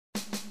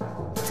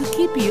To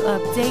keep you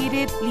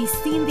updated,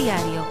 Listín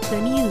Diario,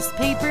 the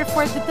newspaper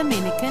for the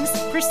Dominicans,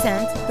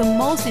 present the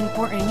most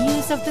important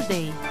news of the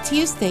day.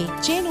 Tuesday,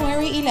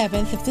 January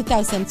 11th of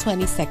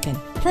 2022.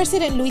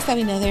 President Luis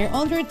Abinader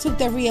undertook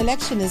the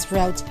re-electionist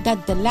route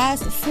that the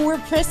last four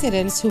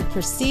presidents who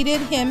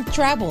preceded him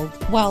traveled,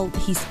 while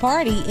his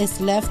party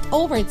is left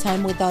over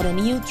time without a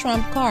new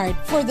trump card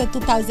for the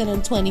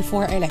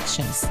 2024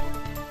 elections.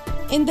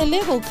 In the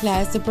legal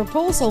class, the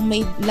proposal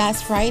made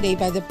last Friday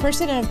by the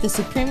President of the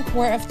Supreme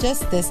Court of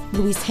Justice,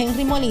 Luis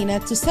Henry Molina,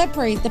 to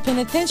separate the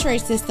penitentiary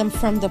system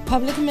from the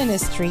public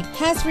ministry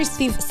has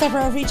received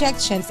several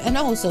rejections and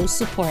also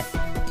support.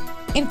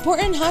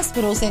 Important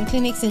hospitals and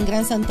clinics in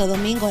Gran Santo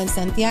Domingo and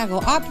Santiago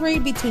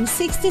operate between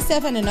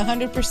 67 and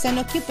 100%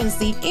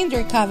 occupancy in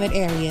their COVID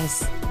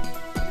areas.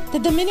 The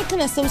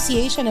Dominican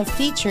Association of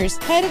Teachers,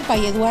 headed by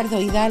Eduardo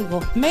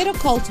Hidalgo, made a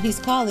call to his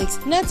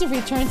colleagues not to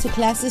return to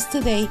classes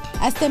today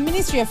as the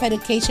Ministry of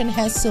Education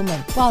has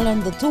summoned. While on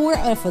the tour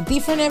of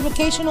different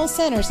educational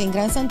centers in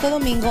Gran Santo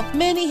Domingo,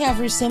 many have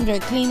resumed their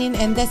cleaning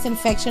and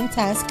disinfection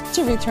tasks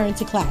to return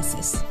to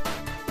classes.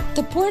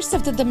 The ports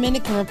of the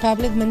Dominican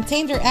Republic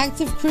maintain their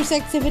active cruise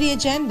activity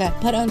agenda,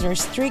 but under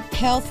strict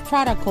health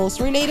protocols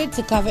related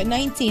to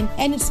COVID-19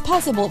 and its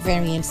possible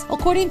variants,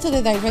 according to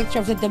the director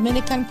of the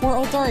Dominican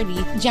Port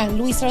Authority, Jean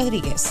Luis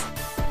Rodriguez.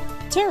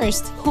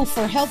 Tourists who,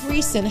 for health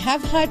reasons,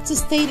 have had to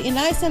stay in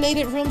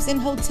isolated rooms in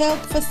hotel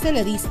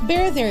facilities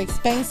bear their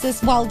expenses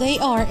while they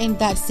are in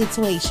that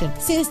situation,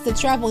 since the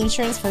travel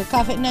insurance for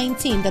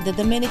COVID-19 that the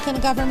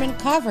Dominican government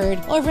covered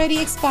already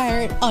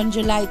expired on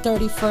July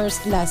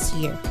 31st last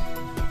year.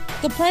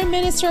 The Prime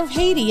Minister of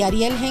Haiti,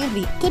 Ariel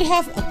Henry, could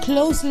have a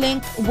close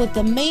link with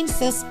the main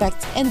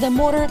suspect in the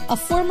murder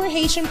of former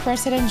Haitian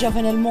President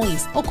Jovenel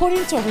Moïse,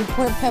 according to a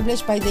report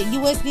published by the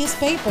U.S.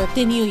 newspaper,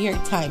 The New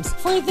York Times.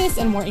 For this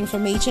and more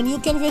information, you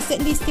can visit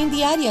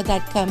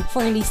listindiario.com.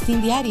 For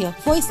Listín Diario,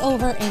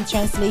 voiceover and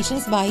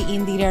translations by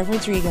Indira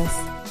Rodriguez.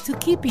 To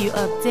keep you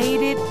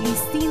updated,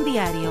 Listín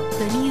Diario,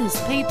 the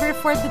newspaper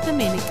for the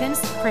Dominicans,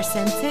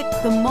 presented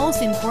the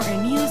most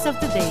important news of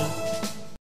the day.